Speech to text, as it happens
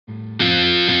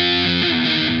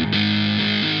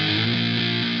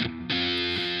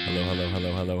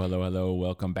Hello.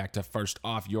 Welcome back to First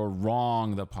Off, You're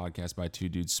Wrong, the podcast by two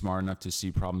dudes smart enough to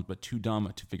see problems, but too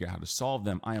dumb to figure out how to solve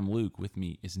them. I am Luke. With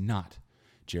me is not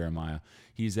Jeremiah.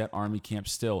 He's at Army Camp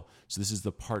still. So this is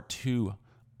the part 2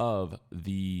 of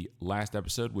the last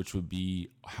episode, which would be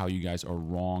how you guys are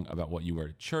wrong about what you wear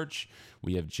to church.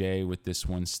 We have Jay with this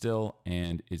one still,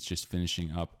 and it's just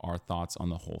finishing up our thoughts on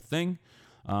the whole thing.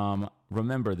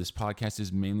 Remember, this podcast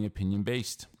is mainly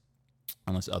opinion-based.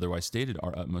 Unless otherwise stated,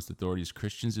 our utmost authority as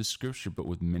Christians is Scripture, but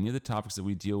with many of the topics that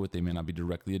we deal with, they may not be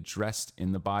directly addressed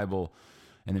in the Bible,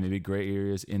 and there may be gray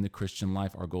areas in the Christian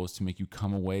life. Our goal is to make you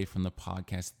come away from the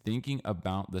podcast thinking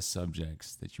about the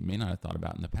subjects that you may not have thought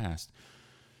about in the past.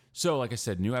 So, like I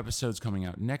said, new episodes coming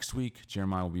out next week.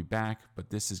 Jeremiah will be back,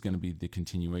 but this is going to be the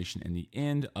continuation and the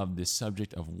end of this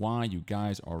subject of why you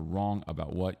guys are wrong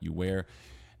about what you wear,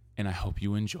 and I hope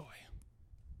you enjoy.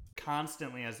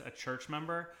 Constantly, as a church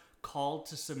member, called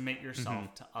to submit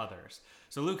yourself to others.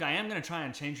 So Luke, I am going to try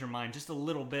and change your mind just a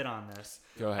little bit on this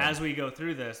as we go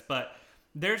through this, but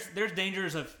there's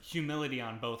dangers of humility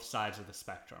on both sides of the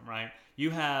spectrum, right?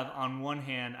 You have on one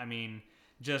hand, I mean,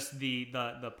 just the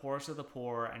poorest of the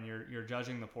poor, and you're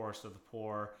judging the poorest of the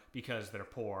poor because they're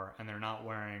poor and they're not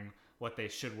wearing what they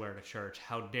should wear to church.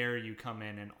 How dare you come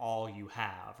in and all you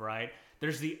have, right?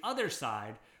 There's the other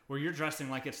side where you're dressing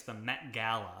like it's the Met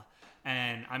Gala.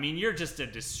 And I mean, you're just a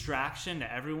distraction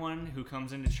to everyone who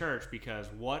comes into church because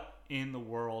what in the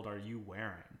world are you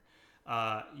wearing?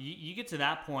 You get to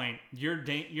that point, you're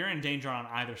in danger on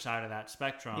either side of that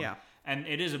spectrum. Yeah. And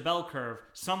it is a bell curve.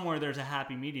 Somewhere there's a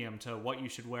happy medium to what you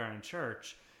should wear in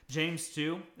church. James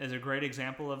 2 is a great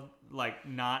example of like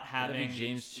not having... Would that be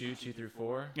James 2, 2 through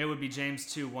 4? It would be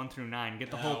James 2, 1 through 9. Get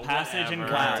the whole passage in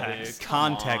context.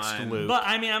 Context, Luke. But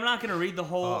I mean, I'm not going to read the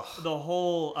whole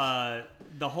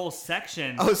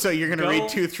section. Oh, so you're going to read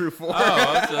 2 through 4? Oh,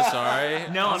 I'm so sorry.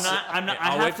 No, I'm not. I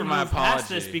I'll have wait to for move my past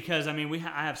this apology. because I mean,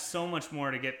 I have so much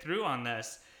more to get through on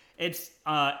this. It's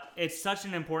such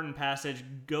an important passage.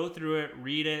 Go through it,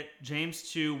 read it. James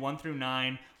 2, 1 through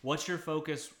 9. What's your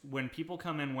focus when people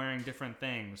come in wearing different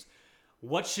things?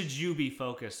 What should you be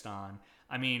focused on?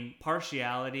 I mean,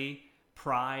 partiality,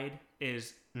 pride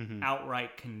is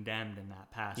outright condemned in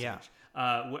that passage. Yeah.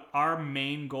 Our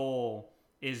main goal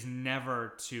is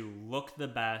never to look the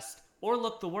best or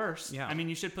look the worst. Yeah. I mean,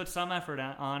 you should put some effort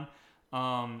on.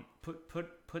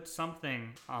 Put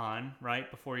something on,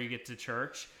 right, before you get to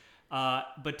church.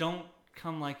 But don't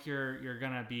come like you're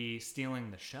gonna be stealing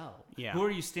the show. Yeah. Who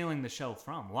are you stealing the show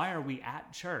from? Why are we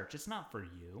at church? It's not for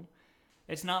you.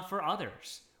 It's not for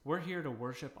others. We're here to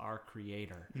worship our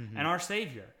Creator and our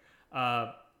Savior.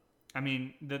 I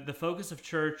mean, the focus of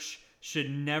church should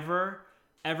never,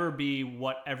 ever be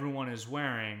what everyone is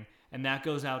wearing. And that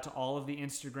goes out to all of the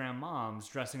Instagram moms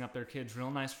dressing up their kids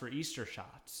real nice for Easter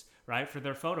shots, right? For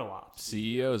their photo ops.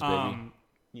 CEOs, baby.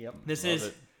 Yep. This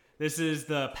is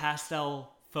the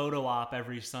pastel photo op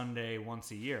every Sunday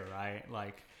once a year, right?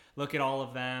 Like, look at all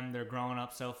of them. They're growing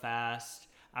up so fast.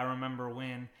 I remember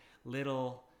when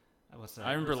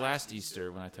I remember last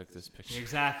Easter when I took this picture.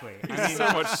 Exactly. I It's mean,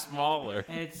 so much smaller.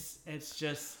 it's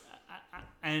just,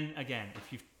 and again,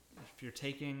 if you're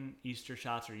taking Easter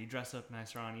shots or you dress up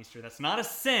nicer on Easter, that's not a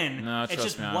sin. No, it's trust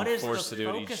just me, I'm what is forced the to do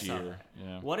it focus each of year. it?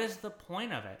 Yeah. What is the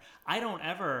point of it? I don't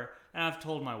ever, and I've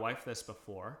told my wife this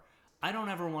before, I don't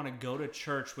ever want to go to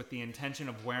church with the intention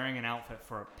of wearing an outfit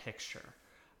for a picture.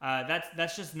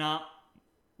 That's just not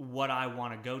what I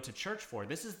want to go to church for.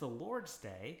 This is the Lord's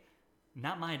Day,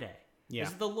 not my day. Yeah.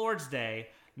 This is the Lord's Day,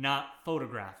 not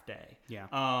photograph day. Yeah.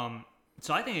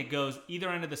 So I think it goes either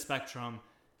end of the spectrum.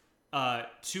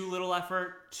 Too little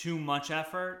effort, too much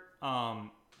effort.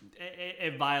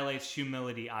 It violates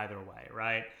humility either way,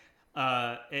 right?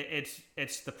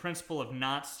 It's the principle of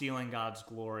not stealing God's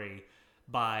glory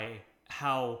by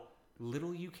how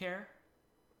little you care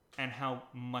and how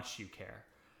much you care.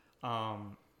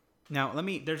 Now, let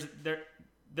me... There's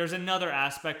another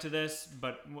aspect to this,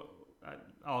 but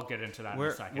I'll get into that in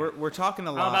a second. We're talking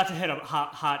a lot... I'm about to hit a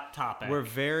hot topic. We're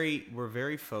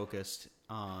very focused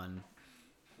on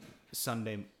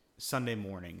Sunday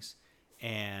mornings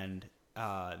and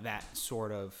that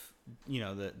sort of,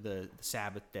 the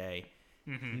Sabbath day.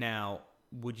 Mm-hmm. Now,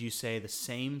 would you say the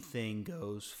same thing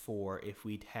goes for if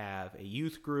we'd have a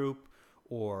youth group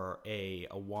or a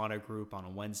Awana group on a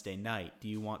Wednesday night? Do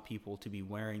you want people to be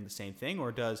wearing the same thing,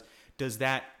 or does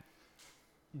that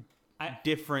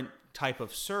different type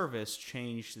of service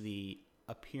change the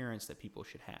appearance that people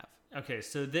should have? Okay,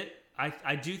 so that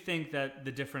I do think that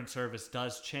the different service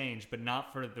does change, but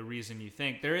not for the reason you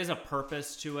think. There is a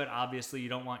purpose to it. Obviously, you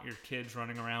don't want your kids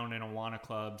running around in Awana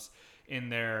clubs in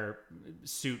their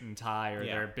suit and tie or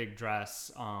their big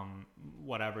dress,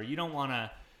 whatever. You don't want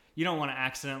to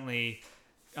accidentally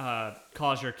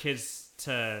cause your kids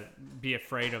to be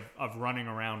afraid of running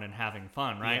around and having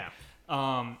fun, right?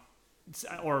 Yeah.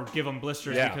 Or give them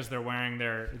blisters because they're wearing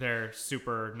their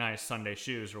super nice Sunday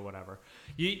shoes or whatever.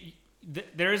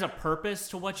 There is a purpose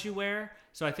to what you wear.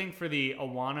 So I think for the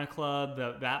Awana Club,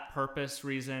 that purpose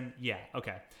reason,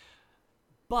 okay.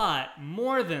 But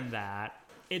more than that,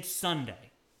 it's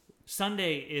Sunday.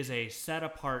 Sunday is a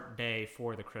set-apart day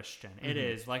for the Christian. Mm-hmm. It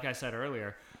is, like I said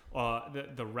earlier,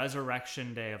 the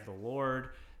resurrection day of the Lord.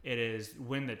 It is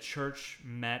when the church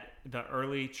met, the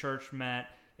early church met.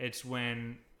 It's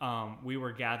when we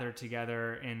were gathered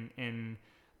together in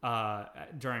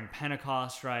during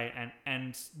Pentecost, right?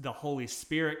 And the Holy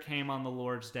Spirit came on the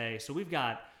Lord's Day. So we've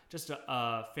got just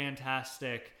a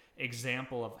fantastic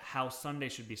example of how Sunday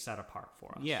should be set apart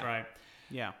for us, right?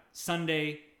 Yeah.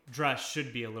 Sunday dress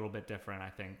should be a little bit different, I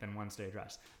think, than Wednesday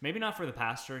dress. Maybe not for the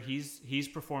pastor. He's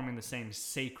performing the same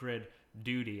sacred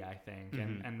duty, I think,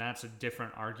 and that's a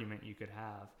different argument you could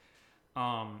have.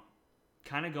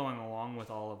 Kind of going along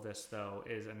with all of this, though,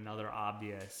 is another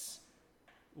obvious,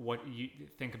 what you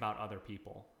think about other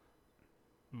people,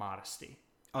 modesty.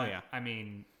 Oh, yeah. I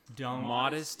mean, don't...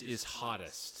 Modest is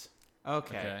hottest.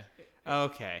 Okay.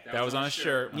 That was on a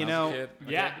shirt. You know,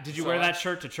 okay. Did you wear that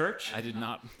shirt to church? I did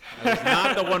not. I was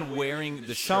not the one wearing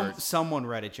the shirt. Someone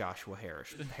read a Joshua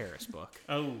Harris book.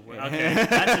 Oh, okay.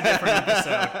 That's a different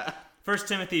episode. 1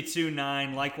 Timothy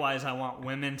 2:9, likewise, I want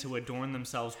women to adorn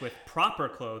themselves with proper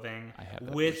clothing,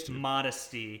 with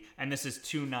modesty. And this is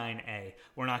 2:9a.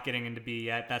 We're not getting into B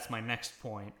yet. That's my next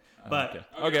point. But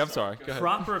okay, I'm sorry. Go ahead.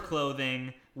 Proper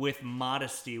clothing with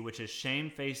modesty, which is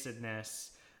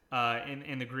shamefacedness.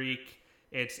 In the Greek,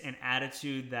 it's an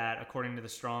attitude that, according to the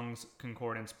Strong's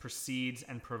Concordance, precedes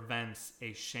and prevents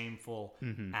a shameful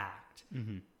act.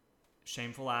 Mm-hmm.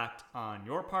 Shameful act on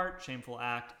your part, shameful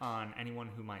act on anyone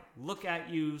who might look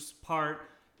at you's part.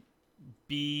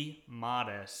 Be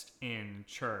modest in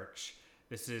church.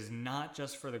 This is not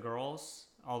just for the girls,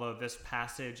 although this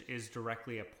passage is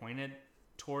directly appointed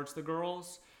towards the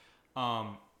girls.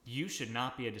 You should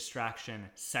not be a distraction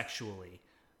sexually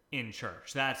in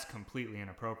church. That's completely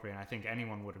inappropriate. I think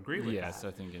anyone would agree with that. Yes, I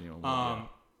think anyone would.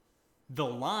 The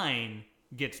line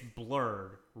gets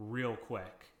blurred real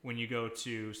quick when you go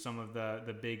to some of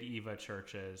the big Eva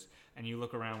churches and you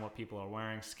look around what people are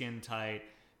wearing, skin tight,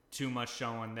 too much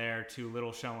showing there, too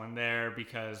little showing there,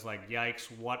 because like,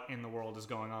 yikes, what in the world is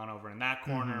going on over in that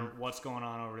corner? What's going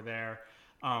on over there?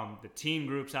 The teen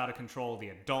group's out of control. The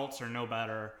adults are no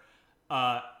better.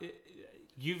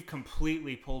 You've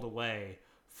completely pulled away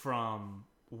from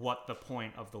what the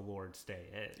point of the Lord's Day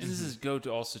is. And this is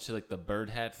also to like the bird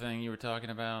hat thing you were talking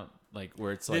about, like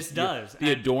where it's like this does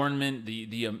the adornment,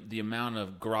 the amount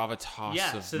of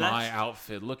gravitas of my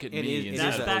outfit. Look at me.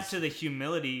 That's back to the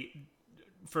humility.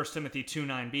 1 Timothy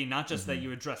 2:9b. Not just that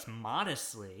you address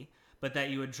modestly, but that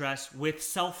you address with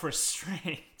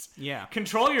self-restraint. Yeah.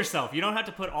 Control yourself. You don't have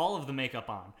to put all of the makeup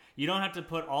on. You don't have to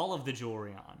put all of the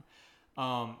jewelry on.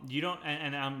 You don't,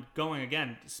 and I'm going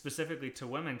again specifically to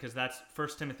women because that's 1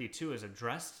 Timothy 2 is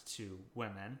addressed to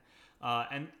women,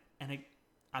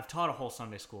 I've taught a whole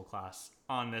Sunday school class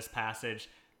on this passage,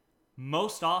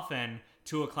 most often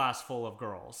to a class full of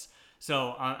girls.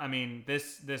 So I mean,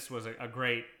 this was a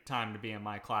great time to be in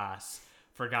my class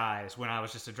for guys when I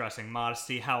was just addressing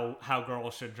modesty, how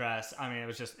girls should dress. I mean,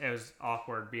 it was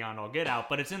awkward beyond all get out,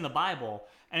 but it's in the Bible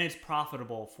and it's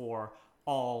profitable for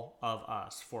all of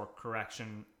us for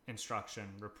correction, instruction,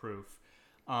 reproof.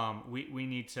 We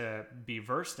need to be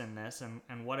versed in this,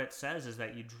 and what it says is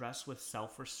that you dress with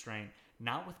self-restraint,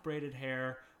 not with braided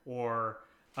hair or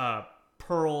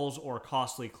pearls or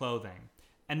costly clothing.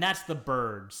 And that's the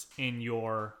birds in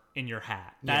your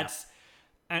hat. That's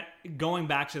going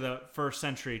back to the first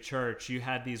century church. You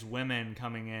had these women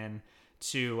coming in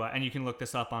to, and you can look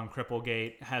this up on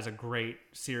Cripplegate. Has a great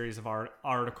series of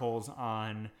articles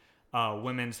on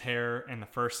women's hair in the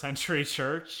first century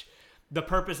church. The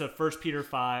purpose of 1 Peter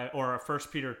 5 or 1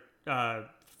 Peter 5,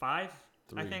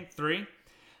 3. I think 3.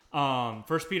 1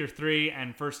 Peter 3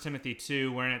 and 1 Timothy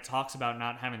 2, wherein it talks about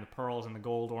not having the pearls and the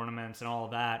gold ornaments and all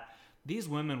of that. These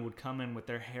women would come in with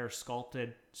their hair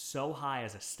sculpted so high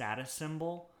as a status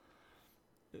symbol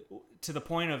to the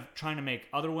point of trying to make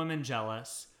other women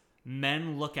jealous,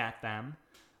 men look at them,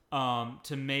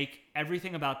 to make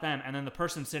everything about them, and then the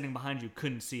person sitting behind you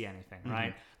couldn't see anything,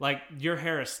 right? Like, your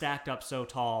hair is stacked up so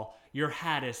tall, your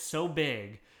hat is so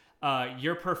big,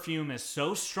 your perfume is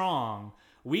so strong,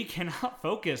 we cannot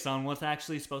focus on what's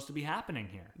actually supposed to be happening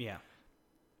here. Yeah.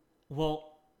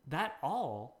 Well, that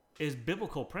all is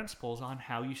biblical principles on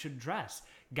how you should dress.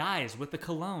 Guys, with the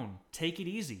cologne, take it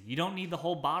easy. You don't need the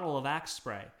whole bottle of Axe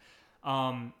spray.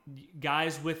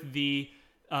 Guys with the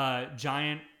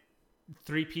giant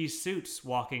 3-piece suits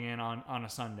walking in on a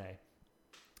Sunday.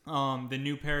 The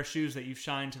new pair of shoes that you've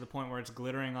shined to the point where it's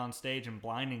glittering on stage and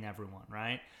blinding everyone,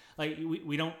 right? Like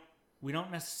we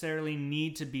don't necessarily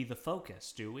need to be the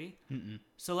focus, do we? Mm-mm.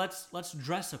 So let's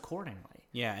dress accordingly.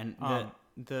 Yeah, and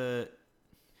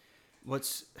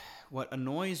what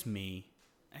annoys me,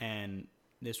 and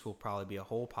this will probably be a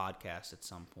whole podcast at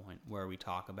some point where we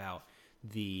talk about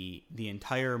the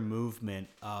entire movement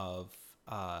of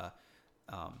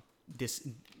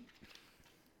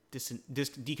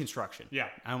deconstruction. Yeah,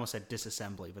 I almost said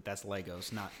disassembly, but that's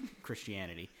Legos, not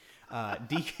Christianity.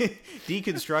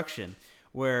 Deconstruction,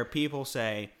 where people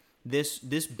say this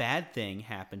bad thing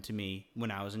happened to me when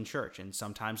I was in church, and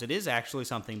sometimes it is actually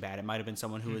something bad. It might have been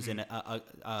someone who was in a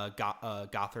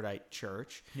Gothardite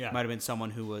church. Yeah. It might have been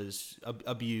someone who was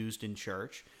abused in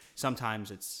church. Sometimes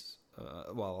it's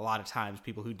a lot of times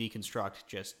people who deconstruct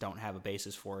just don't have a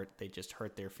basis for it. They just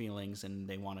hurt their feelings and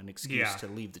they want an excuse to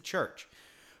leave the church.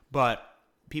 But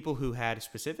people who had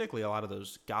specifically a lot of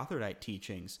those Gothardite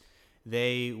teachings,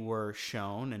 they were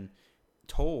shown and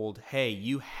told, hey,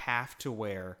 you have to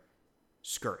wear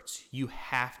skirts. You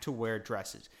have to wear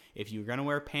dresses. If you're going to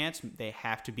wear pants, they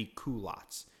have to be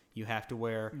culottes. You have to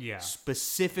wear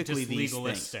specifically just these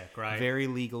legalistic, things. Right? Very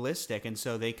legalistic. And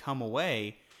so they come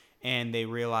away and they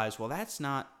realize, well, that's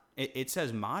not, it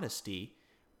says modesty,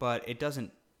 but it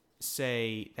doesn't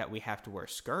say that we have to wear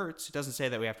skirts. It doesn't say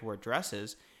that we have to wear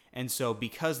dresses. And so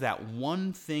because that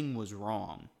one thing was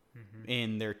wrong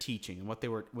in their teaching and what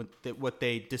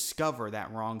they discover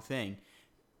that wrong thing,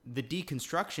 the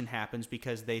deconstruction happens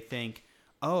because they think,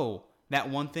 oh, that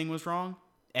one thing was wrong.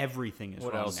 Everything is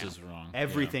what wrong. What else now. is wrong?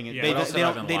 Everything. Yeah. They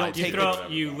don't take.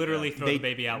 You literally throw the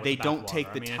baby out with They the don't bathwater.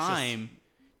 take the time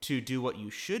to do what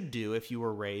you should do if you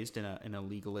were raised in a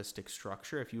legalistic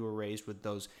structure. If you were raised with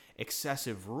those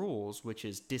excessive rules, which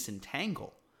is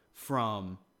disentangle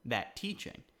from that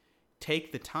teaching.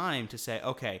 Take the time to say,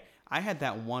 okay, I had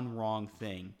that one wrong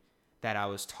thing that I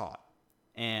was taught,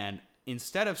 and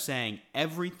instead of saying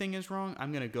everything is wrong,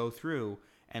 I'm going to go through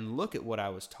and look at what I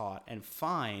was taught and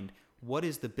find what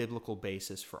is the biblical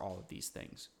basis for all of these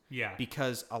things. Yeah.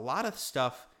 Because a lot of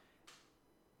stuff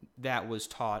that was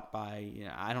taught by,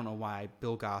 I don't know why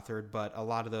Bill Gothard, but a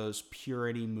lot of those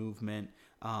purity movement,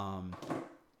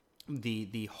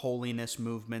 the holiness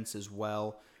movements as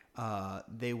well,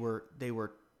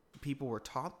 people were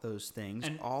taught those things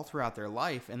all throughout their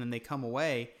life, and then they come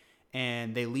away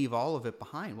and they leave all of it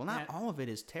behind. Well, not all of it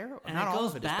is terrible. And not it all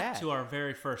goes of it is bad. back to our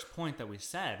very first point that we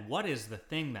said. What is the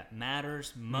thing that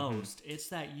matters most? It's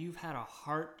that you've had a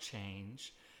heart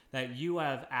change, that you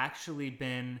have actually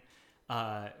been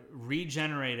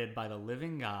regenerated by the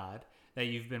living God, that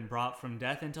you've been brought from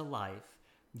death into life.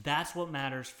 That's what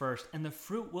matters first, and the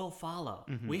fruit will follow.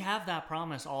 We have that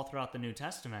promise all throughout the New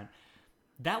Testament.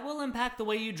 That will impact the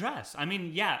way you dress. I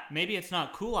mean, yeah, maybe it's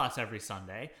not culottes every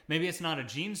Sunday. Maybe it's not a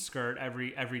jeans skirt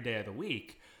every day of the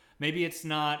week. Maybe it's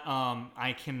not,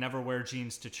 I can never wear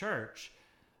jeans to church.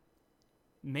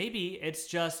 Maybe it's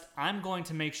just, I'm going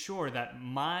to make sure that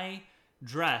my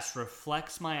dress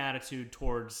reflects my attitude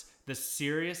towards the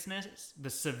seriousness,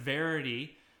 the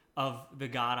severity of the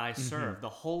God I serve, the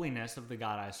holiness of the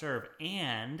God I serve,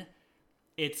 and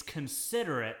it's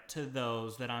considerate to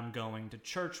those that I'm going to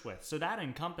church with. So that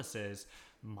encompasses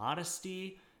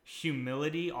modesty,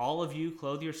 humility. All of you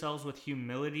clothe yourselves with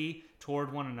humility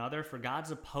toward one another, for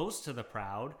God's opposed to the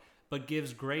proud, but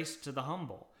gives grace to the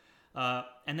humble.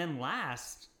 And then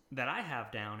last that I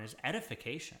have down is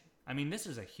edification. I mean, this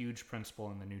is a huge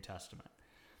principle in the New Testament.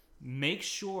 Make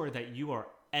sure that you are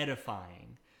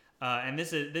edifying. And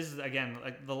this is again,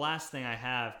 like the last thing I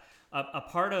have. A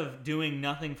part of doing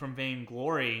nothing from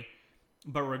vainglory,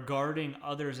 but regarding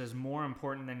others as more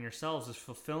important than yourselves, is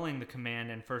fulfilling the command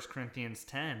in 1 Corinthians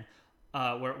 10,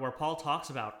 where Paul talks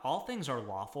about all things are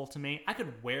lawful to me. I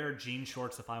could wear jean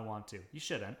shorts if I want to. You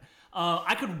shouldn't.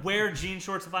 I could wear jean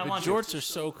shorts if I want to. Shorts are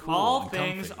so cool. All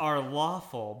things are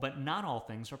lawful, but not all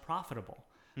things are profitable.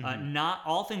 Not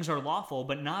all things are lawful,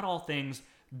 but not all things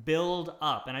build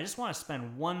up. And I just want to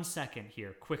spend 1 second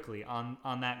here quickly on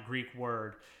that Greek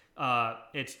word.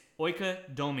 It's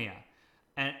oikodomia,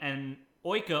 and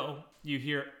oiko, you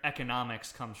hear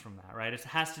economics comes from that, right? It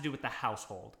has to do with the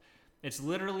household. It's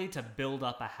literally to build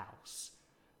up a house.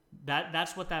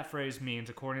 That's what that phrase means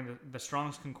according to the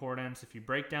Strong's Concordance. If you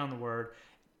break down the word,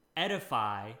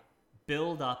 edify,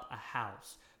 build up a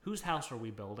house. Whose house are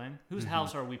we building? Whose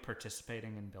house are we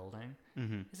participating in building?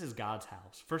 This is God's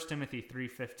house. 1 Timothy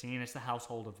 3:15, it's the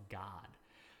household of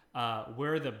God.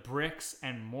 We're the bricks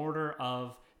and mortar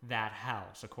of that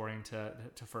house, according to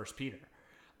 1 Peter.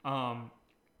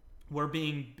 We're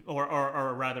being,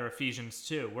 or rather Ephesians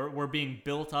 2, we're being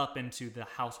built up into the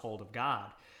household of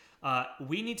God.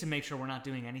 We need to make sure we're not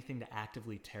doing anything to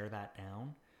actively tear that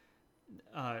down.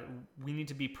 We need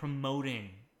to be promoting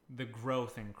the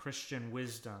growth in Christian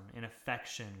wisdom, in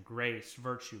affection, grace,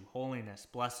 virtue, holiness,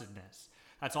 blessedness.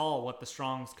 That's all what the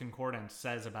Strong's Concordance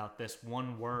says about this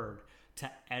one word,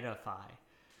 to edify.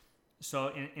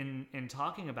 So in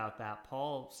talking about that,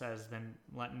 Paul says, then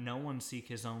let no one seek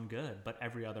his own good, but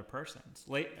every other person's.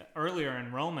 Earlier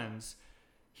in Romans,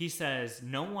 he says,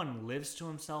 no one lives to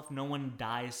himself, no one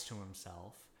dies to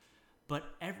himself, but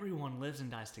everyone lives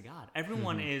and dies to God.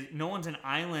 Everyone is, no one's an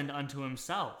island unto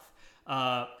himself.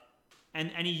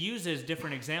 And he uses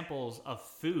different examples of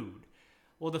food.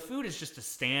 Well, the food is just a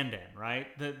stand-in, right?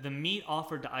 The meat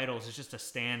offered to idols is just a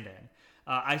stand-in.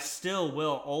 I still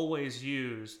will always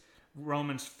use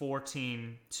Romans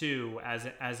 14:2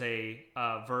 as a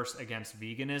verse against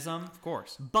veganism. Of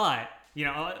course. But,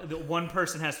 the one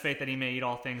person has faith that he may eat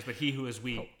all things, but he who is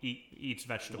weak eats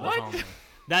vegetables only.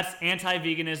 That's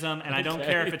anti-veganism, and I don't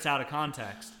care if it's out of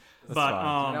context. That's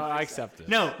fine. I accept it.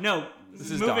 No.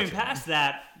 Moving past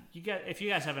that, if you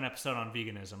guys have an episode on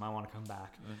veganism, I want to come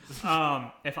back.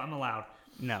 If I'm allowed.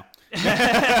 No.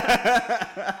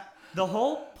 The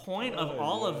whole point of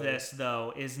all of this,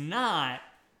 though, is not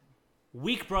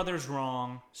weak brother's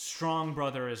wrong, strong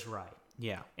brother is right.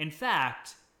 Yeah. In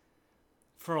fact,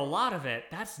 for a lot of it,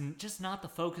 that's just not the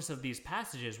focus of these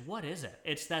passages. What is it?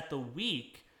 It's that the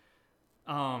weak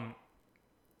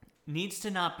needs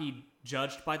to not be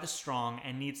judged by the strong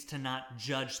and needs to not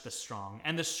judge the strong.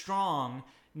 And the strong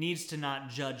needs to not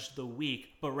judge the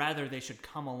weak, but rather they should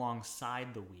come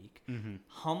alongside the weak,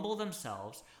 humble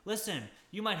themselves. Listen,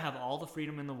 you might have all the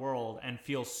freedom in the world and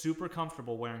feel super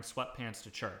comfortable wearing sweatpants to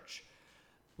church.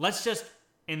 Let's just,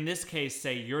 in this case,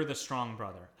 say you're the strong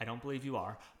brother. I don't believe you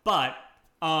are, but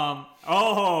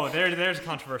there's a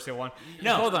controversial one.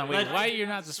 No, hold on, wait. Why you're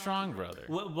not the strong brother?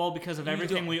 Well, because of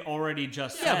everything we already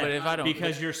just said. Yeah, but if I don't,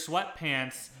 because your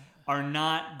sweatpants are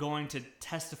not going to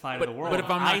testify to the world. But if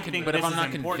I'm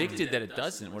not convicted that it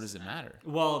doesn't, what does it matter?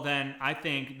 Well, then I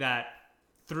think that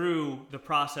through the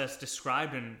process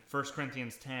described in 1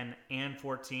 Corinthians 10 and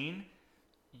 14,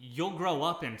 you'll grow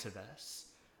up into this.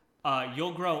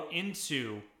 You'll grow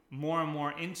into more and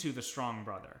more into the strong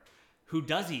brother who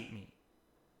does eat meat.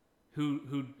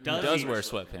 Who does wear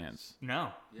sweatpants? No.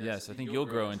 Yes, I think you'll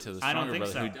grow into the stronger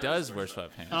brother who does wear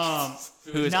sweatpants.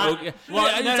 Who is okay.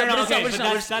 Well, no. Okay,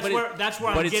 but that's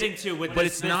where I'm getting to with this. But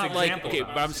it's not like example, okay.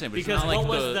 But I'm saying, but it's not like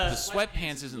the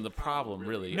sweatpants isn't the problem,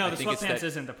 really. No, the sweatpants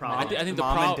isn't the problem. I think the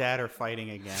mom and dad are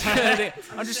fighting again.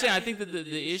 I'm just saying. I think that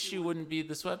the issue wouldn't be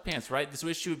the sweatpants, right? This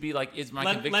issue would be like, is my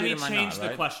convicted? Let me change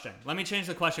the question. Let me change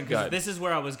the question because this is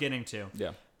where I was getting to.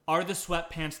 Yeah. Are the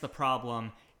sweatpants the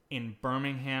problem in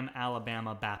Birmingham,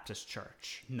 Alabama Baptist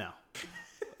Church? No.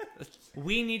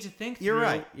 We need to think through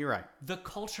You're right. the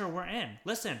culture we're in.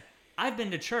 Listen, I've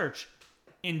been to church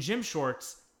in gym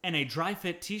shorts and a dry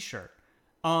fit t-shirt.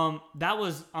 That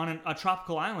was on a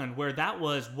tropical island where that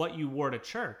was what you wore to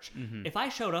church. Mm-hmm. If I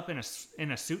showed up in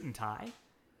a suit and tie,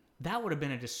 that would have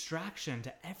been a distraction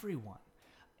to everyone.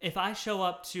 If I show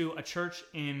up to a church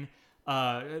in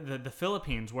the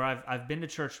Philippines, where I've been to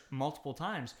church multiple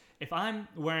times, if I'm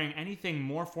wearing anything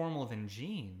more formal than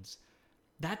jeans,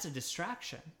 that's a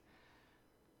distraction.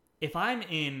 If I'm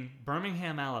in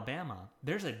Birmingham, Alabama,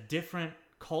 there's a different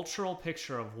cultural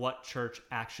picture of what church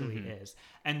actually is.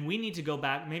 And we need to go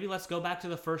back, maybe let's go back to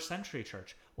the first century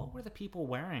church. What were the people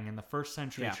wearing in the first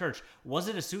century church? Was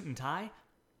it a suit and tie?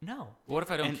 No. What if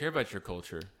I don't care about your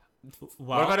culture?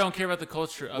 Well, what if I don't care about the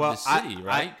culture of the city,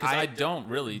 right? Because I don't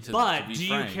really, to be do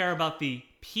frank. You care about the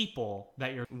people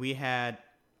that you're... We had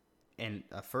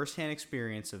a first-hand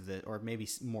experience of the, or maybe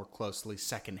more closely,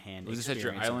 second-hand experience. Was this at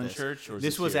your island church? Or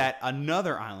this was at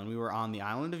another island. We were on the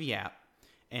island of Yap,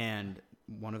 and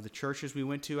one of the churches we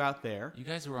went to out there. You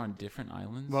guys were on different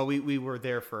islands? Well, we were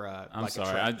there for a I'm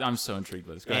sorry. I'm so intrigued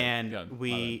by this. Go ahead.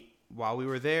 And while we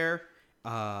were there,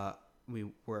 we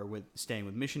were staying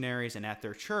with missionaries, and at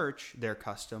their church, their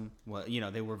custom,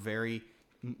 they were very,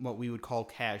 what we would call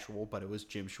casual, but it was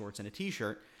gym shorts and a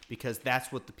t-shirt, because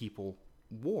that's what the people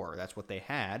wore. That's what they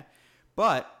had.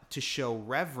 But to show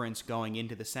reverence going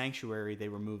into the sanctuary, they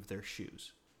removed their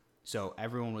shoes. So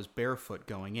everyone was barefoot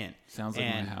going in. Sounds like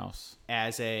my house.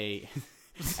 As a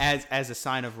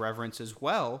sign of reverence as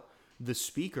well, the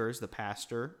speakers, the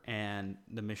pastor and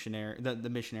the missionary,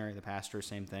 the pastor,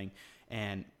 same thing,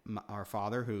 and our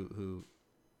father who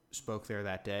spoke there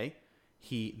that day,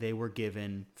 they were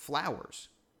given flowers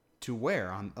to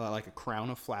wear on, like a crown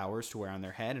of flowers to wear on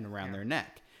their head and around their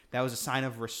neck. That was a sign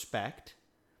of respect.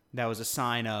 That was a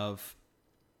sign of,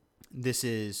 this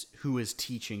is who is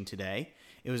teaching today.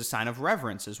 It was a sign of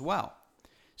reverence as well.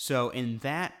 So in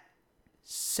that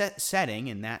setting,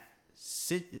 in that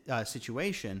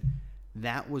situation,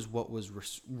 that was what was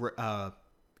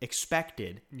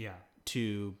expected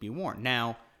to be worn.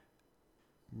 Now,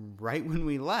 right when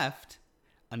we left,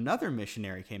 another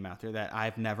missionary came out there that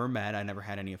I've never met, I never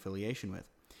had any affiliation with,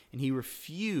 and he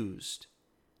refused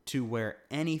to wear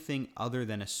anything other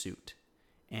than a suit,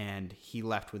 and he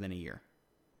left within a year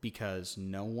because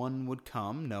no one would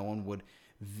come, no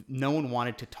one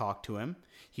wanted to talk to him.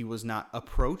 He was not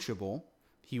approachable.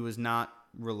 He was not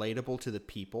relatable to the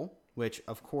people, which,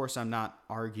 of course, I'm not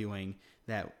arguing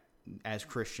that as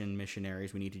Christian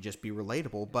missionaries we need to just be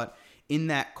relatable, but in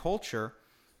that culture,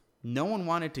 no one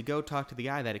wanted to go talk to the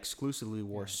guy that exclusively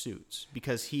wore suits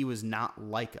because he was not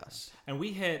like us. And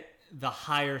we hit the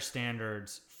higher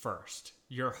standards first.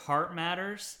 Your heart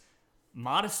matters.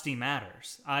 Modesty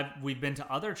matters. We've been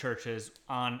to other churches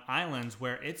on islands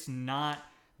where it's not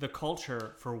the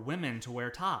culture for women to wear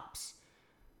tops.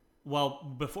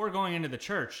 Well, before going into the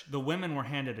church, the women were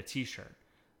handed a t-shirt.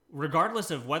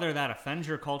 Regardless of whether that offends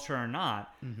your culture or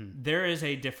not, there is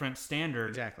a different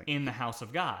standard in the house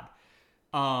of God.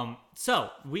 So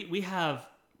we have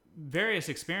various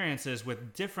experiences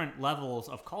with different levels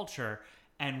of culture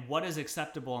and what is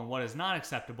acceptable and what is not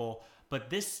acceptable. But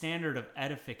this standard of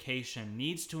edification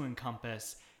needs to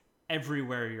encompass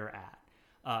everywhere you're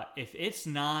at. If it's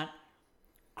not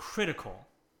critical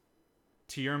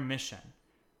to your mission,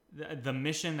 the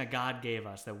mission that God gave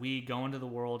us, that we go into the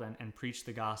world and preach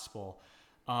the gospel,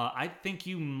 I think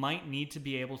you might need to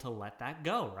be able to let that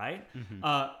go, right?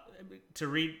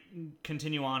 To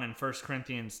continue on in 1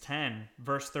 Corinthians 10,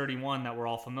 verse 31 that we're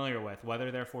all familiar with,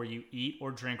 whether therefore you eat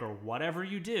or drink or whatever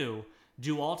you do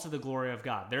all to the glory of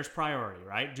God. There's priority,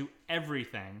 right? Do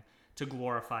everything to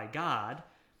glorify God.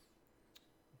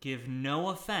 Give no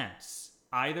offense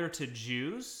either to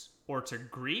Jews or to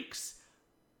Greeks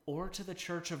or to the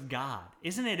church of God.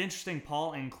 Isn't it interesting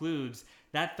Paul includes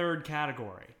that third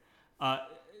category?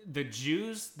 The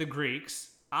Jews, the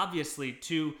Greeks, obviously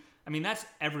that's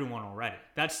everyone already.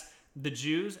 That's the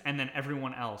Jews, and then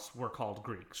everyone else were called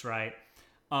Greeks, right?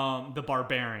 The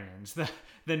barbarians,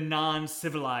 the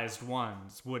non-civilized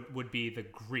ones would be the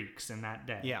Greeks in that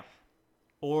day. Yeah.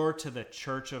 Or to the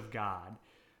church of God.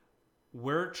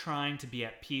 We're trying to be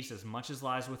at peace as much as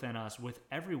lies within us with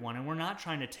everyone, and we're not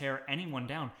trying to tear anyone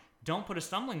down. Don't put a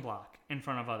stumbling block in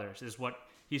front of others, is what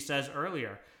he says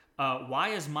earlier. Why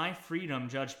is my freedom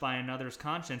judged by another's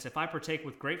conscience? If I partake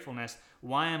with gratefulness,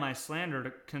 why am I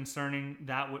slandered concerning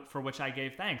that for which I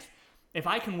gave thanks? If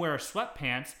I can wear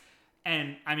sweatpants,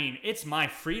 and it's my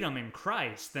freedom in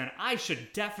Christ, then I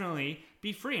should definitely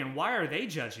be free. And why are they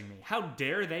judging me? How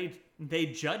dare they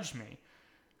judge me?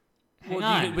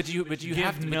 But you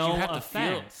have to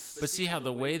feel. But see how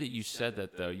the way that you said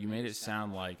that, though, you made it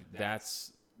sound like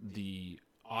that's the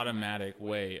automatic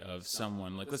way of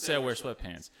someone. Like, let's say I wear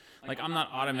sweatpants. Like, I'm not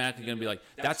automatically going to be like,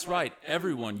 that's right,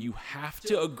 everyone, you have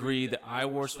to agree that I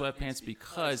wore sweatpants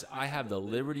because I have the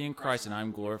liberty in Christ and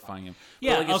I'm glorifying Him.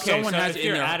 Yeah, but like, if someone has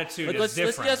your attitude is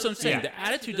different. That's what I'm saying. Yeah. The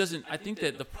attitude doesn't, I think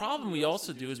that the problem we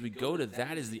also do is we go to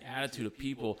that as the attitude of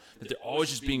people, that they're always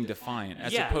just being defiant,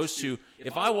 as opposed to,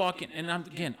 if I walk in,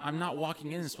 and I'm not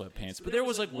walking in sweatpants, but there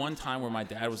was like one time where my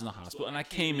dad was in the hospital and I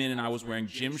came in and I was wearing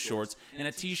gym shorts and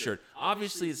a t-shirt.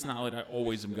 Obviously, it's not like I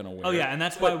always am going to wear it. Oh, yeah, and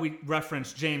that's why we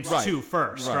referenced James 2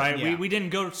 first, right? Yeah. We didn't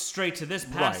go straight to this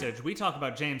passage. Right. We talk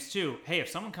about James 2. Hey, if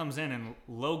someone comes in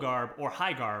low garb or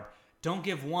high garb, don't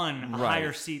give one a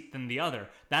higher seat than the other.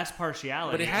 That's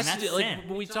partiality. But it has to do, like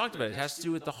what we talked about, it has to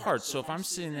do with the heart. So if I'm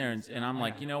sitting there and I'm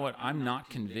like, you know what, I'm not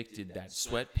convicted that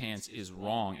sweatpants is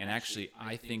wrong, and actually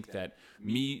I think that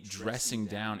me dressing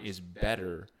down is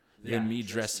better than me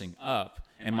dressing up,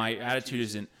 and my attitude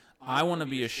isn't, I want to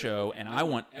be a show, and I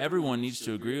want everyone needs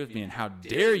to agree with me, and how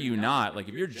dare you not? Like,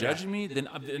 if you're judging me, then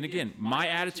again, my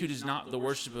attitude is not the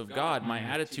worship of God. My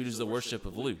attitude is the worship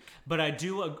of Luke. But I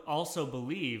do also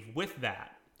believe with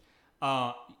that,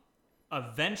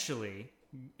 eventually,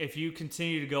 if you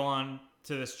continue to go on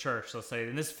to this church, let's say,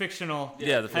 in this fictional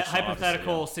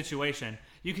hypothetical situation,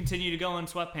 you continue to go in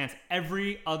sweatpants.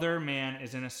 Every other man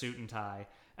is in a suit and tie.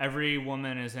 Every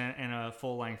woman is in a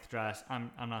full-length dress.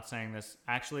 I'm not saying this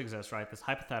actually exists, right? This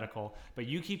hypothetical. But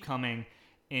you keep coming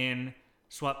in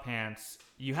sweatpants.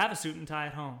 You have a suit and tie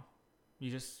at home.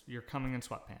 you're coming in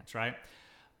sweatpants, right?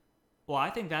 Well, I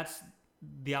think that's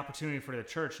the opportunity for the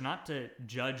church, not to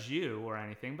judge you or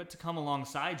anything, but to come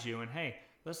alongside you and, hey,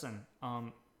 listen,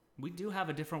 we do have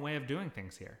a different way of doing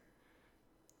things here.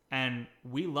 And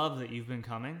we love that you've been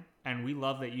coming, and we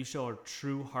love that you show a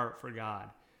true heart for God.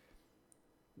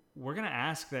 We're going to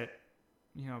ask that,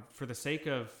 for the sake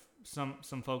of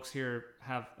some folks here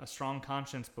have a strong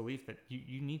conscience belief that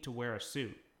you need to wear a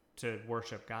suit to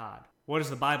worship God. What does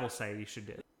the Bible say you should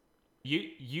do?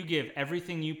 You give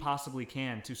everything you possibly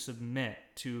can to submit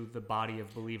to the body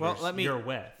of believers you're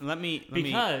with.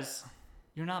 Because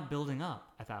you're not building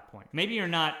up at that point. Maybe you're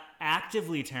not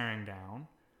actively tearing down,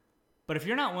 but if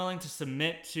you're not willing to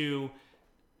submit to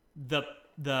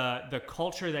the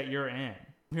culture that you're in,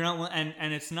 you're not,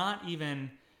 and it's not even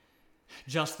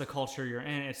just the culture you're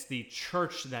in, it's the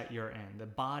church that you're in, the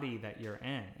body that you're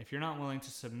in. If you're not willing to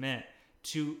submit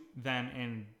to them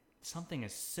in something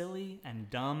as silly and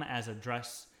dumb as a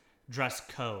dress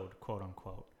code, quote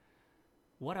unquote,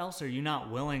 what else are you not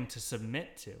willing to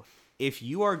submit to? If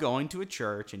you are going to a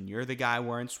church and you're the guy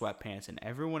wearing sweatpants and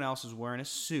everyone else is wearing a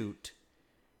suit,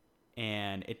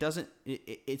 and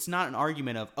it's not an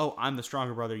argument of, oh, I'm the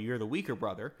stronger brother, you're the weaker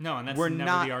brother. No, and that's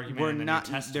never the argument in the New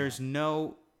Testament. There's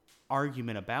no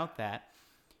argument about that.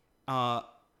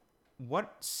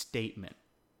 What statement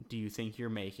do you think you're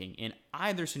making in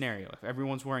either scenario? If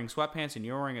everyone's wearing sweatpants and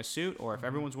you're wearing a suit, or if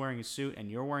everyone's wearing a suit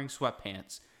and you're wearing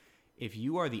sweatpants, if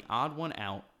you are the odd one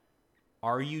out,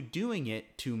 are you doing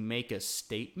it to make a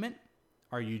statement?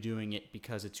 Are you doing it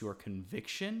because it's your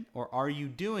conviction? Or are you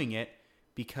doing it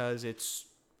because it's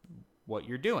what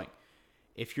you're doing?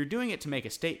 If you're doing it to make a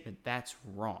statement, that's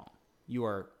wrong. You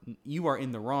are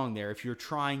in the wrong there if you're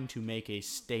trying to make a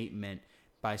statement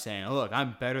by saying, oh, look,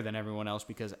 I'm better than everyone else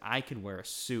because I can wear a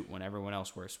suit when everyone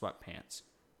else wears sweatpants.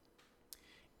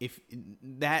 If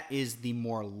that is the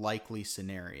more likely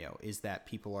scenario, is that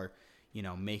people are,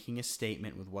 making a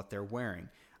statement with what they're wearing.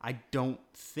 I don't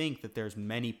think that there's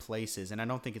many places, and I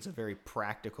don't think it's a very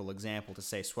practical example to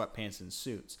say sweatpants and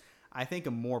suits. I think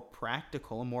a more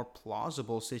practical, a more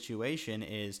plausible situation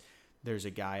is there's a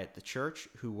guy at the church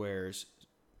who wears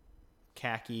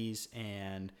khakis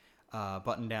and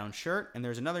button-down shirt, and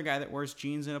there's another guy that wears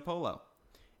jeans and a polo.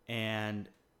 And,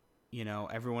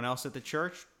 everyone else at the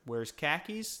church wears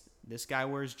khakis. This guy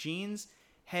wears jeans.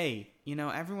 Hey,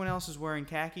 everyone else is wearing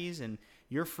khakis, and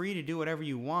you're free to do whatever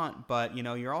you want, but,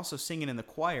 you're also singing in the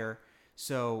choir,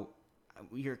 so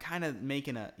you're kind of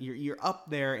making you're up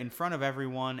there in front of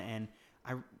everyone, and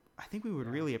I think we would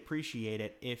really appreciate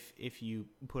it if you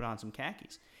put on some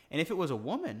khakis. And if it was a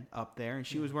woman up there and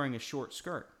she was wearing a short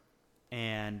skirt,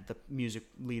 and the music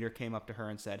leader came up to her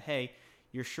and said, hey,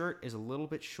 your shirt is a little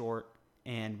bit short,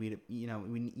 and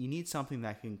you need something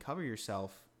that can cover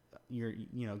yourself,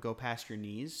 go past your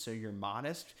knees, so you're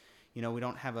modest. We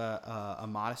don't have a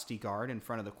modesty guard in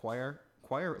front of the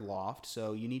choir loft,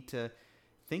 so you need to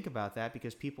think about that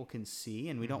because people can see,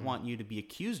 and we don't want you to be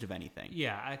accused of anything.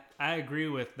 Yeah, I agree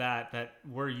with that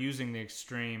we're using the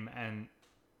extreme, and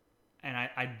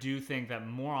I do think that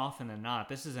more often than not,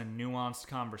 this is a nuanced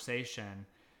conversation.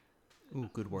 Ooh,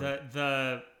 good word.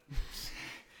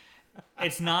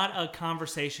 It's not a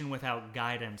conversation without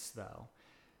guidance, though.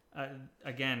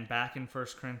 Again, back in 1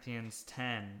 Corinthians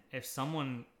 10, if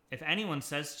anyone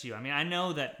says to you, I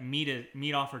know that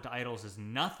meat offered to idols is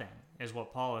nothing, is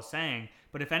what Paul is saying,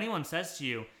 but if anyone says to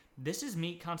you, this is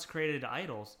meat consecrated to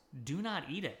idols, do not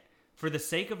eat it, for the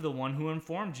sake of the one who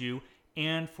informed you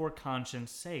and for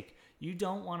conscience sake. You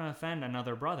don't want to offend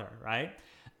another brother, right?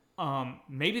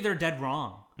 Maybe they're dead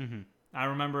wrong. Mm-hmm. I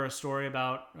remember a story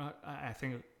about, I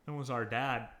think it was our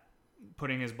dad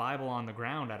putting his Bible on the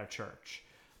ground at a church.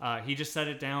 He just set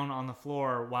it down on the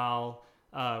floor while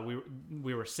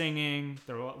we were singing.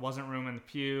 There wasn't room in the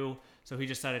pew, so he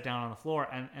just set it down on the floor.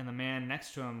 And the man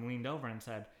next to him leaned over and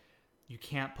said, you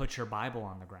can't put your Bible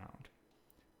on the ground.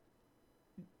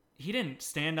 He didn't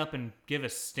stand up and give a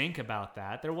stink about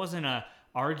that. There wasn't a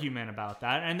argument about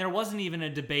that, and there wasn't even a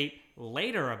debate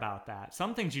later about that.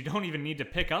 Some things you don't even need to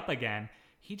pick up again.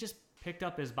 He just picked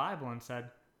up his Bible and said,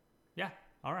 yeah,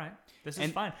 all right, this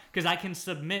is fine, because I can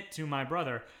submit to my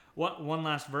brother. One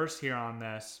last verse here on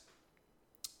this.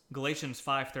 Galatians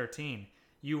 5:13.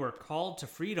 You are called to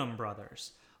freedom,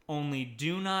 brothers. Only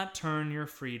do not turn your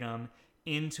freedom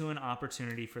into an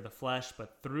opportunity for the flesh,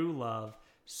 but through love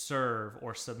serve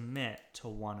or submit to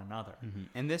one another. Mm-hmm.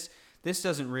 And this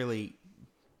doesn't really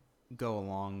go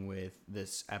along with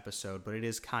this episode, but it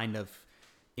is kind of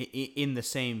in the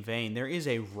same vein, there is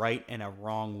a right and a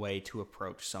wrong way to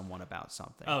approach someone about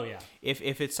something. Oh yeah.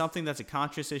 If it's something that's a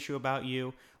conscious issue about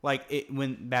you, like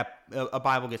when a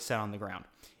Bible gets set on the ground,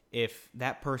 if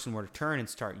that person were to turn and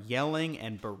start yelling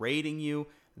and berating you,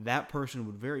 that person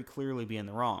would very clearly be in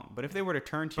the wrong. But if they were to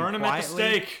turn to Burn you him at the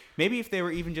quietly, stake. maybe if they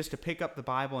were even just to pick up the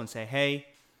Bible and say, hey,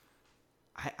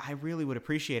 I really would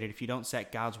appreciate it if you don't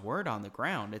set God's word on the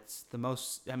ground. It's the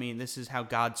most, this is how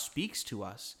God speaks to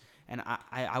us. And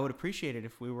I would appreciate it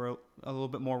if we were a little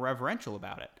bit more reverential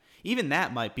about it. Even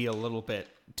that might be a little bit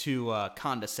too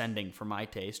condescending for my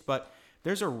taste, but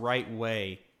there's a right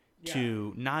way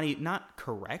to not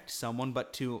correct someone,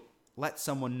 but to let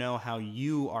someone know how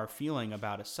you are feeling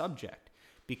about a subject.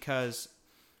 Because,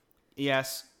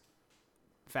 yes,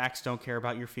 facts don't care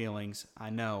about your feelings,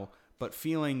 I know, but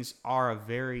feelings are a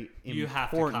very important... You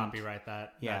have to copyright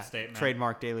that statement.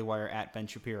 Trademark Daily Wire at Ben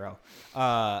Shapiro.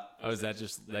 Is that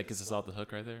gets us off the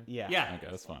hook right there? Yeah. Okay,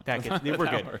 that's fine. We're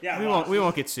good. Yeah, we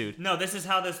won't get sued. No, this is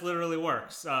how this literally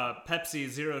works. Pepsi,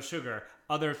 Zero Sugar.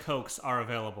 Other Cokes are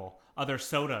available. Other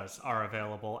sodas are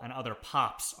available. And other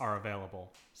pops are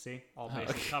available. See? All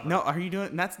bases covered. No, are you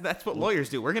doing... That's what lawyers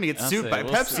do. We're going to get sued by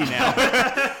we'll Pepsi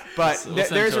now. But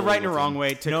there's a right and a wrong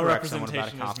way to No correct someone about a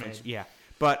representation is conference. made. Yeah.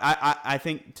 But I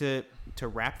think to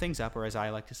wrap things up, or as I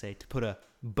like to say, to put a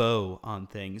bow on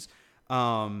things,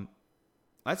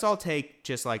 let's all take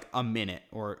just like a minute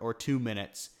or 2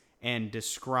 minutes and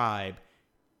describe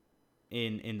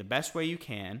in the best way you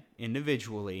can,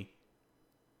 individually,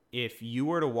 if you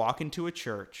were to walk into a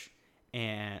church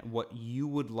and what you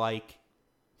would like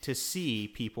to see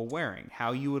people wearing,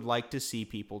 how you would like to see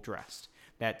people dressed.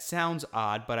 That sounds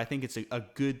odd, but I think it's a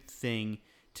good thing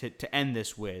to end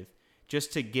this with.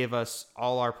 Just to give us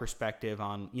all our perspective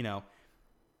on,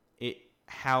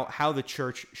 how the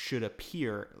church should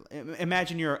appear.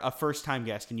 Imagine you're a first-time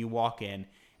guest and you walk in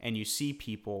and you see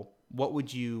people. What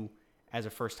would you, as a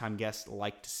first-time guest,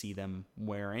 like to see them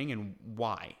wearing, and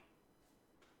why?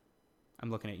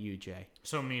 I'm looking at you, Jay.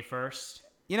 So me first?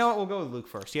 You know what? We'll go with Luke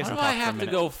first. Why do I have to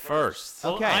go first?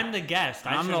 Well, Okay. I'm the guest.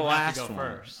 I'm the last have to go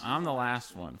one. first. I'm the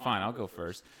last one. Fine, I'll go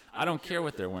first. I don't care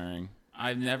what they're wearing.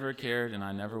 I've never cared, and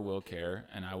I never will care.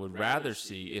 And I would rather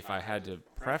see, if I had to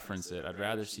preference it, I'd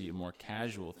rather see a more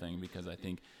casual thing, because I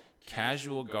think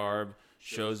casual garb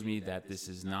shows me that this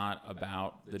is not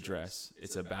about the dress.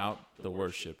 It's about the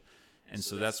worship. And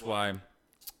so that's why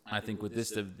I think with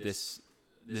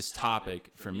this topic,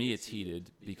 for me, it's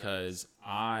heated, because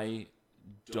I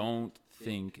don't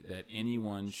think that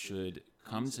anyone should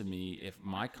come to me if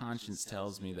my conscience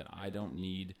tells me that I don't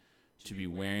need to be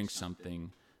wearing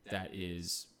something that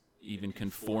is even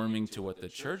conforming to what the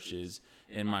church is,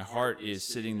 and my heart is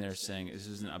sitting there saying, this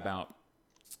isn't about,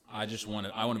 I want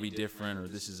to be different, or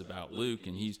this is about Luke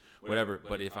and he's whatever.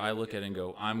 But if I look at it and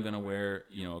go, I'm going to wear,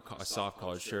 a soft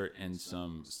collared shirt and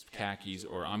some khakis,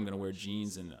 or I'm going to wear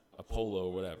jeans and a polo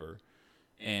or whatever,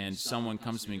 and someone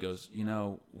comes to me and goes,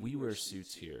 we wear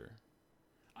suits here,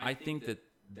 I think that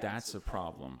that's a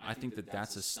problem. I think that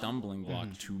that's a stumbling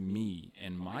block to me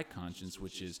and my conscience,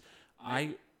 which is,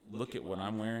 I look at what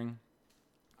I'm wearing,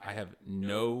 I have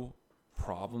no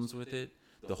problems with it.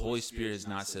 The Holy Spirit has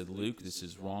not said, Luke, this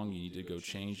is wrong, you need to go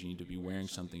change, you need to be wearing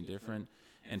something different.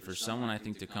 And for someone, I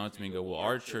think, to come up to me and go, well,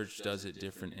 our church does it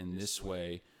different in this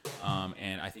way,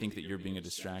 and I think that you're being a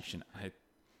distraction.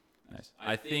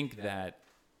 I think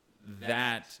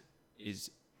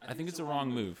I think it's a wrong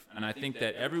move. And I think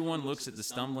that everyone looks at the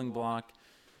stumbling block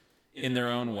in their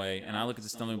own way, and I look at the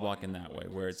stumbling block in that way,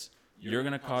 where it's, you're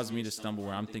going to cause me to stumble,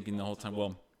 where I'm thinking the whole time,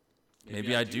 well,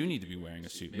 maybe I do need to be wearing a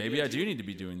suit. Maybe I do need to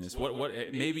be doing this.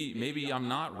 Maybe I'm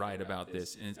not right about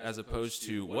this. And as opposed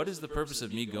to, what is the purpose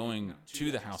of me going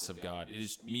to the house of God? It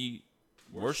is me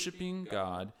worshiping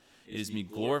God. It is me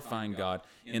glorifying God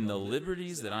in the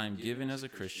liberties that I am given as a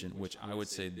Christian, which I would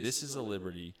say this is a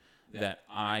liberty that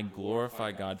I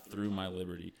glorify God through my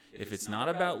liberty. If it's not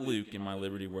about Luke in my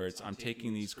liberty, where it's, I'm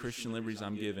taking these Christian liberties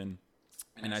I'm given,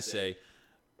 and I say,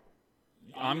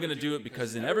 I'm going to do it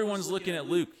because then everyone's looking at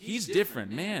Luke. He's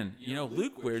different. Man,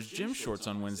 Luke wears gym shorts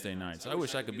on Wednesday nights. I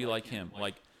wish I could be like him.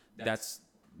 Like, that's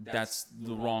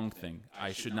the wrong thing.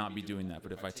 I should not be doing that.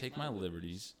 But if I take my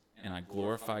liberties and I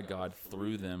glorify God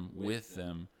through them, with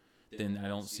them, then I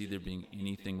don't see there being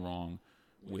anything wrong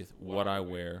with what I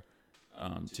wear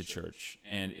to church.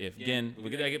 And if, again,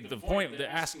 the point, the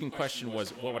asking question was,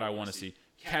 what would I want to see?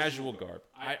 Casual garb.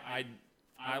 I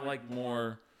like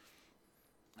more...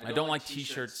 I don't like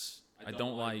T-shirts. I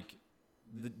don't like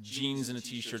the jeans and the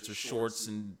T-shirts or shorts.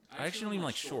 And I actually don't even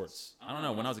like shorts. I don't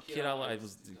know. When I was a kid,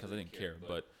 because I didn't care.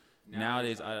 But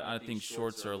nowadays, I think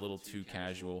shorts are a little too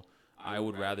casual. I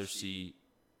would rather see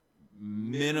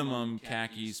minimum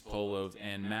khakis, polos,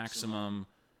 and maximum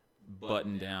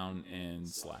button down and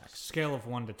slacks. Scale of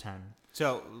 1 to 10.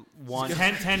 So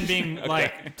 10 being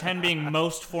like 10 being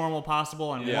most formal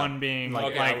possible, and 1 being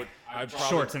like I'd probably,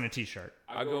 shorts and a t-shirt.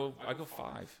 I go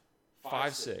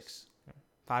 5, 6.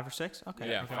 5 or 6. Okay.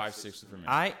 Yeah, 5, 6 for me.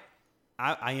 I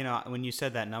when you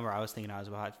said that number, I was thinking I was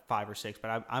about 5 or 6,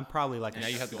 but I'm probably like now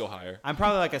you have to go higher. I'm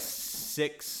probably like a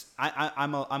 6.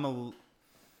 I'm a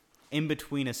in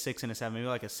between a 6 and a 7, maybe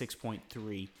like a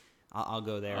 6.3. I'll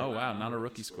go there. Oh wow, not a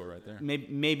rookie score right there.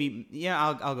 Maybe yeah.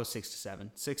 I'll go 6 to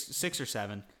 7, 6 or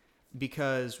 7,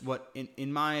 because what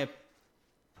in my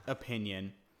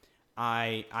opinion,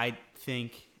 I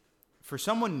think for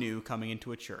someone new coming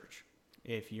into a church,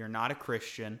 if you're not a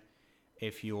Christian,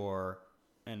 if you're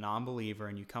a non-believer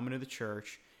and you come into the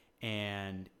church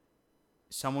and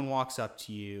someone walks up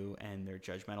to you and they're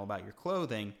judgmental about your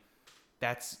clothing,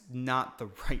 that's not the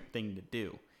right thing to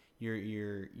do.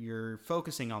 You're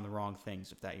focusing on the wrong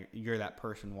things if that you're that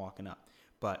person walking up.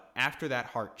 But after that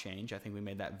heart change, I think we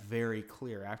made that very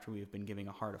clear after we've been giving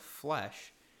a heart of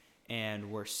flesh, and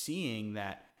we're seeing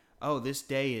that this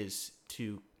day is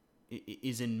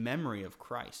in memory of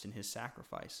Christ and his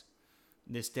sacrifice.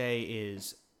 This day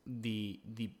is the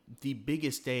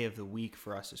biggest day of the week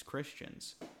for us as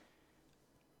Christians.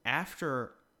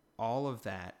 After all of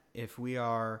that, if we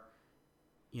are,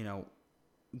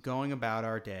 going about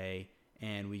our day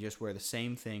and we just wear the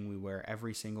same thing we wear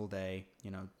every single day,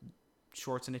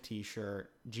 shorts and a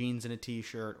t-shirt, jeans and a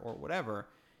t-shirt, or whatever,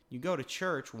 you go to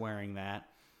church wearing that,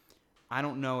 I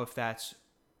don't know if that's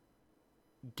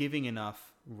giving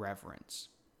enough reverence.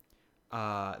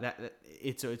 I'm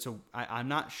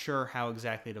not sure how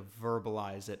exactly to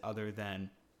verbalize it other than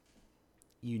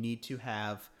you need to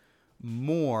have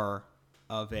more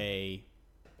of it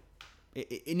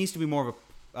needs to be more of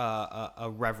a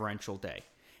reverential day,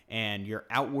 and your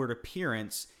outward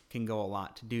appearance can go a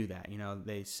lot to do that.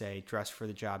 They say dress for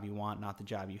the job you want, not the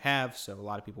job you have. So a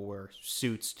lot of people wear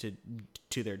suits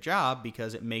to their job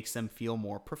because it makes them feel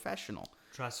more professional.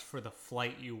 Dress for the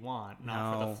flight you want,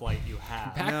 not for the flight you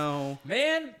have. No,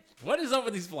 man, what is up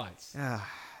with these flights?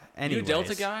 Anyways. You a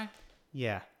Delta guy?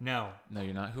 Yeah. No,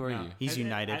 you're not. Who are you? He's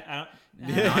United.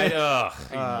 United. Ugh,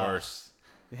 even worse.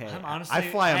 Hey, honestly, I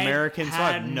fly American, so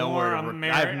I have nowhere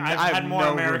to. I've had more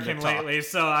American lately,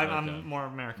 so I'm more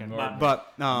American.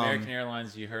 But American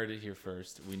Airlines, you heard it here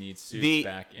first. We need suits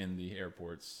back in the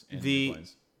airports and the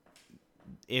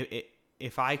planes.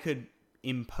 If I could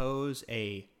impose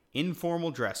a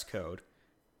informal dress code,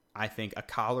 I think a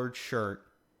collared shirt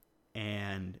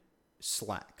and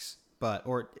slacks,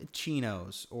 or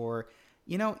chinos, or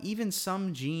even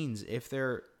some jeans if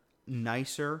they're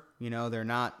nicer, they're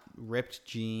not ripped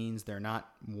jeans, they're not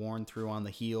worn through on the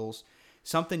heels,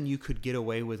 something you could get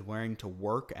away with wearing to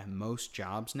work at most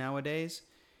jobs nowadays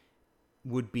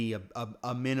would be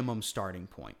a minimum starting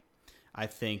point. I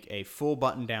think a full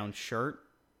button down shirt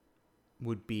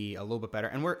would be a little bit better.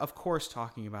 And we're of course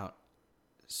talking about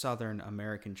Southern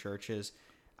American churches.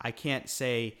 I can't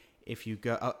say if you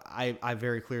go, I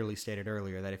very clearly stated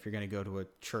earlier that if you're going to go to a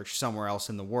church somewhere else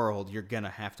in the world, you're going to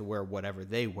have to wear whatever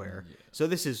they wear. Yeah. So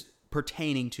this is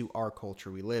pertaining to our culture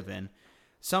we live in.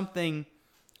 Something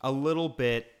a little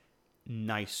bit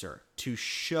nicer to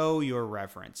show your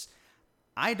reverence.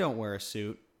 I don't wear a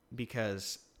suit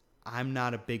because I'm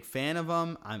not a big fan of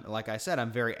them. Like I said,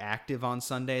 I'm very active on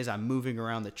Sundays. I'm moving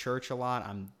around the church a lot.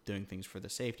 I'm doing things for the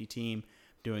safety team,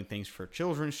 doing things for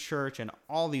children's church, and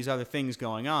all these other things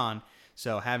going on.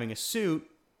 So having a suit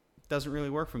doesn't really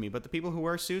work for me. But the people who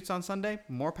wear suits on Sunday,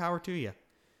 more power to you.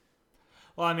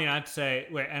 Well, I mean, I'd say,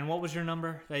 wait, and what was your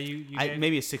number that you gave?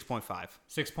 Maybe a 6.5.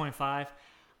 6.5?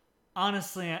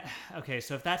 Honestly, okay,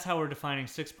 so if that's how we're defining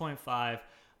 6.5,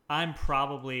 I'm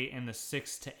probably in the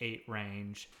 6 to 8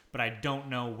 range, but I don't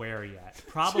know where yet.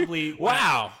 Probably.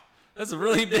 Wow. That's a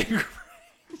really big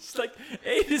It's like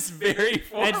 8 is very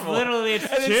formal. It's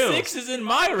 2. And 6 is in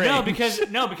my range.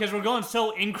 No, because we're going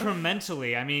so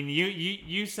incrementally. I mean,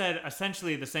 you said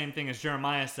essentially the same thing as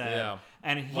Jeremiah said. Yeah.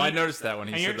 And I noticed that when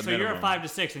he said the minimum. So you're a 5 to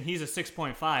 6, and he's a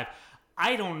 6.5.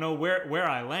 I don't know where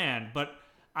I land, but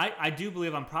I do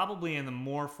believe I'm probably in the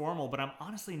more formal, but I'm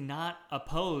honestly not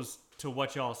opposed to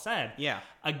what y'all said. Yeah.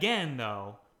 Again,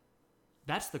 though,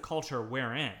 that's the culture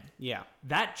we're in. Yeah.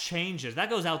 That changes.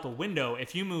 That goes out the window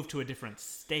if you move to a different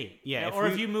state. Yeah.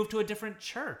 If you move to a different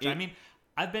church. I mean,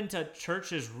 I've been to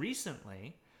churches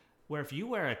recently where if you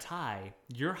wear a tie,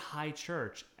 you're high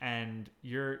church and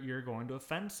you're going to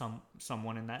offend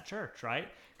someone in that church, right?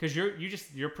 Because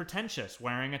you're pretentious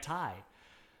wearing a tie.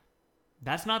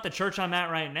 That's not the church I'm at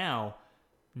right now.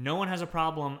 No one has a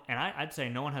problem, and I'd say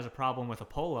no one has a problem with a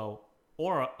polo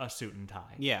or a suit and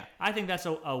tie. Yeah. I think that's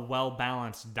a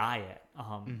well-balanced diet.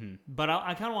 But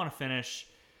I kind of want to finish,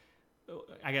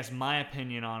 I guess, my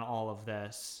opinion on all of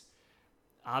this.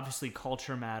 Obviously,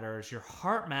 culture matters. Your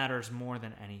heart matters more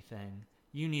than anything.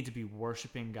 You need to be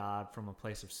worshiping God from a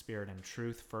place of spirit and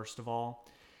truth, first of all.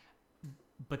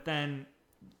 But then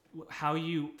how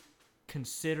you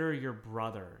consider your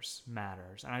brothers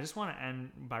matters. And I just want to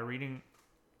end by reading,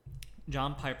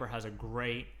 John Piper has a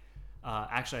great,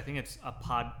 actually, I think it's a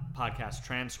podcast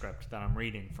transcript that I'm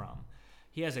reading from.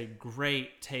 He has a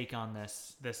great take on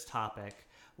this topic.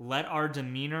 Let our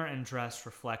demeanor and dress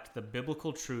reflect the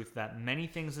biblical truth that many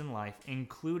things in life,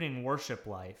 including worship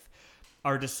life,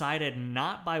 are decided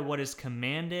not by what is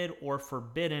commanded or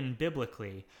forbidden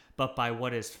biblically, but by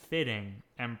what is fitting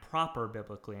and proper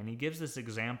biblically. And he gives this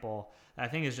example that I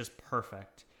think is just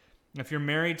perfect. If you're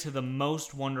married to the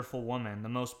most wonderful woman, the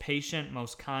most patient,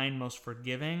 most kind, most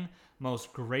forgiving,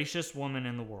 most gracious woman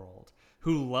in the world,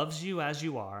 who loves you as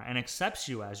you are and accepts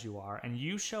you as you are, and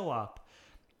you show up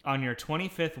on your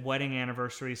 25th wedding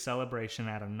anniversary celebration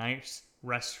at a nice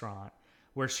restaurant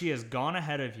where she has gone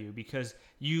ahead of you because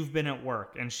you've been at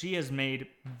work and she has made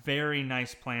very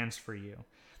nice plans for you.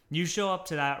 You show up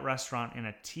to that restaurant in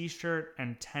a t-shirt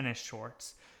and tennis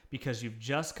shorts because you've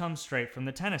just come straight from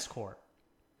the tennis court.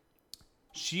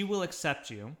 She will accept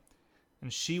you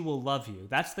and she will love you.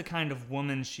 That's the kind of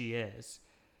woman she is.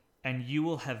 And you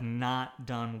will have not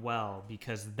done well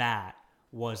because that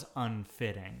was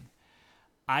unfitting.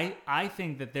 I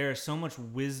think that there is so much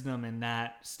wisdom in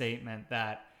that statement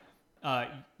that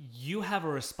you have a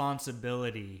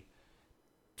responsibility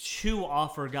to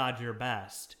offer God your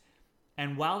best.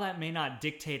 And while that may not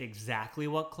dictate exactly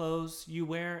what clothes you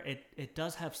wear, it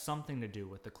does have something to do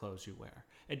with the clothes you wear.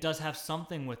 It does have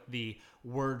something with the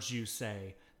words you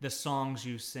say, the songs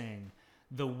you sing,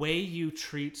 the way you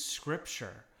treat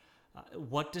Scripture,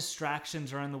 what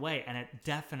distractions are in the way. And it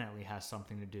definitely has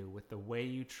something to do with the way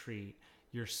you treat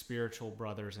your spiritual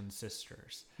brothers and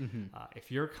sisters. If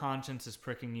your conscience is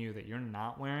pricking you that you're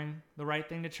not wearing the right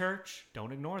thing to church,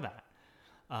 don't ignore that.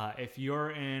 If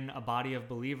you're in a body of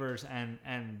believers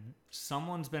and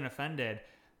someone's been offended,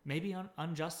 maybe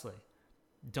unjustly,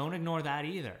 don't ignore that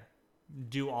either.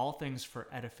 Do all things for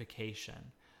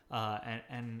edification.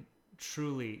 And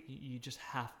truly, you just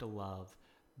have to love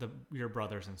your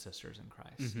brothers and sisters in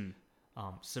Christ.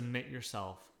 Submit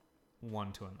yourself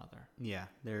one to another. Yeah,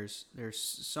 there's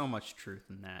so much truth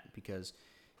in that, because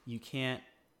you can't,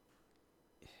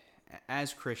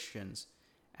 as Christians,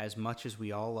 as much as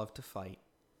we all love to fight,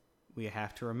 we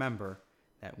have to remember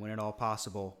that when at all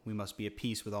possible, we must be at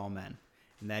peace with all men.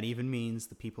 And that even means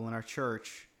the people in our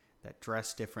church that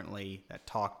dress differently, that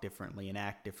talk differently, and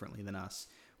act differently than us.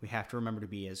 We have to remember to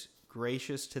be as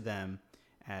gracious to them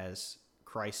as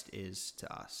Christ is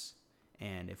to us.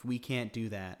 And if we can't do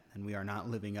that, then we are not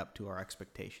living up to our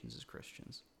expectations as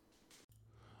Christians.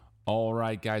 All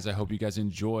right, guys, I hope you guys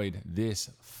enjoyed this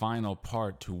final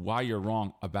part to why you're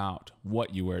wrong about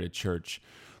what you wear to church.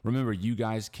 Remember, you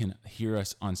guys can hear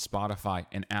us on Spotify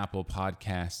and Apple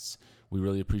Podcasts. We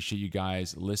really appreciate you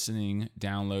guys listening,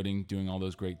 downloading, doing all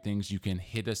those great things. You can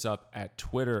hit us up at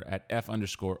Twitter at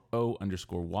F_O_Y_W.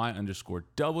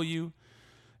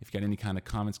 If you got any kind of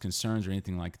comments, concerns, or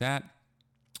anything like that.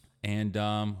 And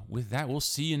with that, we'll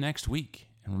see you next week.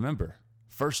 And remember,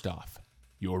 first off,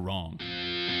 you're wrong.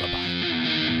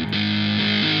 Bye-bye.